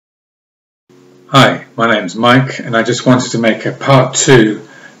Hi, my name's Mike and I just wanted to make a part 2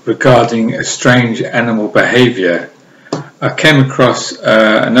 regarding a strange animal behaviour. I came across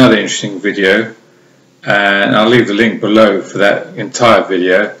another interesting video, and I'll leave the link below for that entire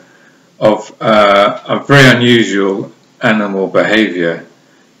video, of a very unusual animal behaviour.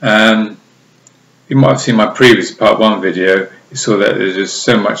 You might have seen my previous part 1 video. You saw that there's just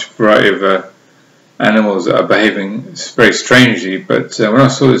so much variety of animals that are behaving very strangely, but when I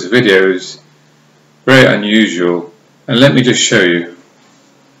saw this video, it was very unusual, and let me just show you.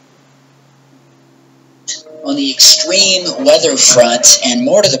 On the extreme weather front, and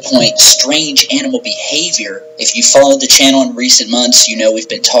more to the point, strange animal behavior, if you followed the channel in recent months, you know we've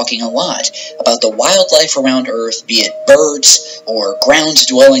been talking a lot about the wildlife around Earth, be it birds or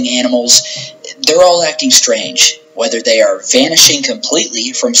ground-dwelling animals. They're all acting strange. Whether they are vanishing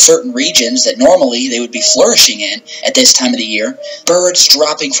completely from certain regions that normally they would be flourishing in at this time of the year, birds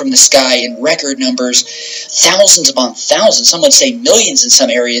dropping from the sky in record numbers, thousands upon thousands, some would say millions in some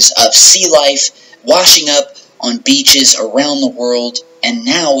areas, of sea life washing up on beaches around the world. And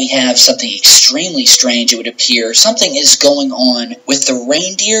now we have something extremely strange, it would appear. Something is going on with the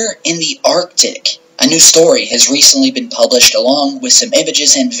reindeer in the Arctic. A new story has recently been published along with some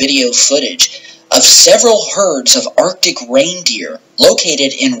images and video footage of several herds of Arctic reindeer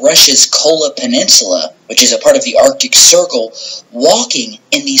located in Russia's Kola Peninsula, which is a part of the Arctic Circle, walking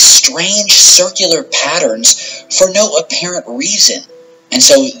in these strange circular patterns for no apparent reason. And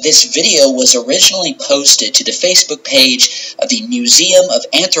so this video was originally posted to the Facebook page of the Museum of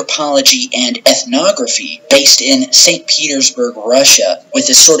Anthropology and Ethnography based in St. Petersburg, Russia, with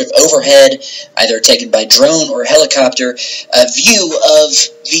this sort of overhead, either taken by drone or helicopter, view of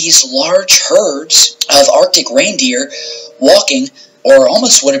these large herds of Arctic reindeer walking, or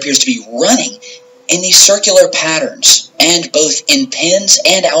almost what appears to be running, in these circular patterns, and both in pens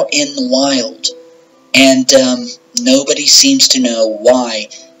and out in the wild. And nobody seems to know why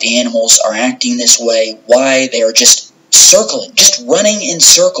the animals are acting this way, why they are just circling, just running in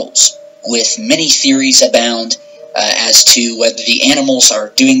circles, with many theories abound as to whether the animals are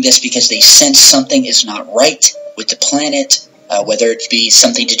doing this because they sense something is not right with the planet, whether it be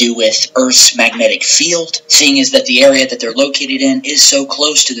something to do with Earth's magnetic field, seeing as that the area that they're located in is so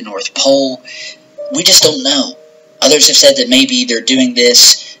close to the North Pole. We just don't know. Others have said that maybe they're doing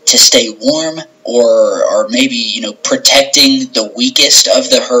this to stay warm, or maybe, protecting the weakest of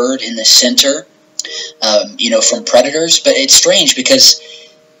the herd in the center, from predators. But it's strange because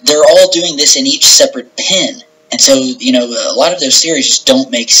they're all doing this in each separate pen. And so, a lot of those theories just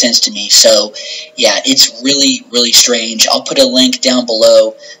don't make sense to me. So, yeah, it's really, really strange. I'll put a link down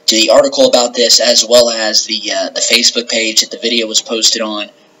below to the article about this, as well as the Facebook page that the video was posted on.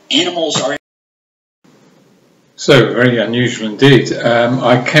 Animals are... So, very unusual indeed.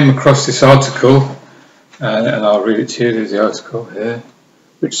 I came across this article, and I'll read it to you. There's the article here,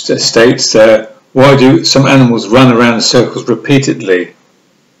 which states, why do some animals run around in circles repeatedly?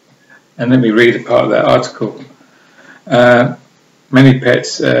 And let me read a part of that article. Many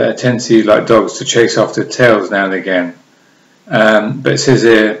pets tend to, like dogs, to chase after tails now and again. But it says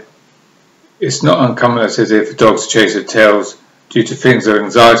here, it's not uncommon, it says here, for dogs to chase their tails due to feelings of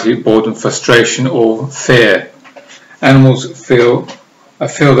anxiety, boredom, frustration, or fear. Animals feel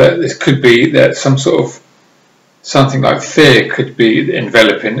that this could be that something like fear could be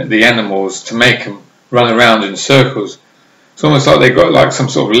enveloping the animals to make them run around in circles. It's almost like they've got like some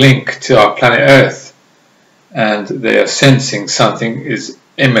sort of link to our planet Earth, and they are sensing something is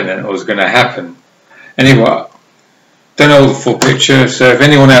imminent or is going to happen. Anyway, don't know the full picture, so if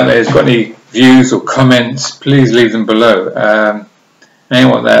anyone out there has got any views or comments, please leave them below.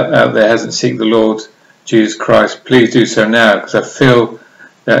 Anyone out there hasn't seeked the Lord Jesus Christ, please do so now, because I feel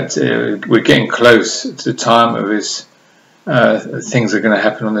that we're getting close to the time of His things are going to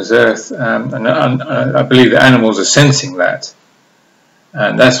happen on this earth, and I believe that animals are sensing that,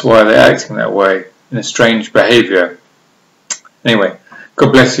 and that's why they're acting that way in a strange behaviour. Anyway,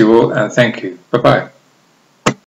 God bless you all, and thank you. Bye bye.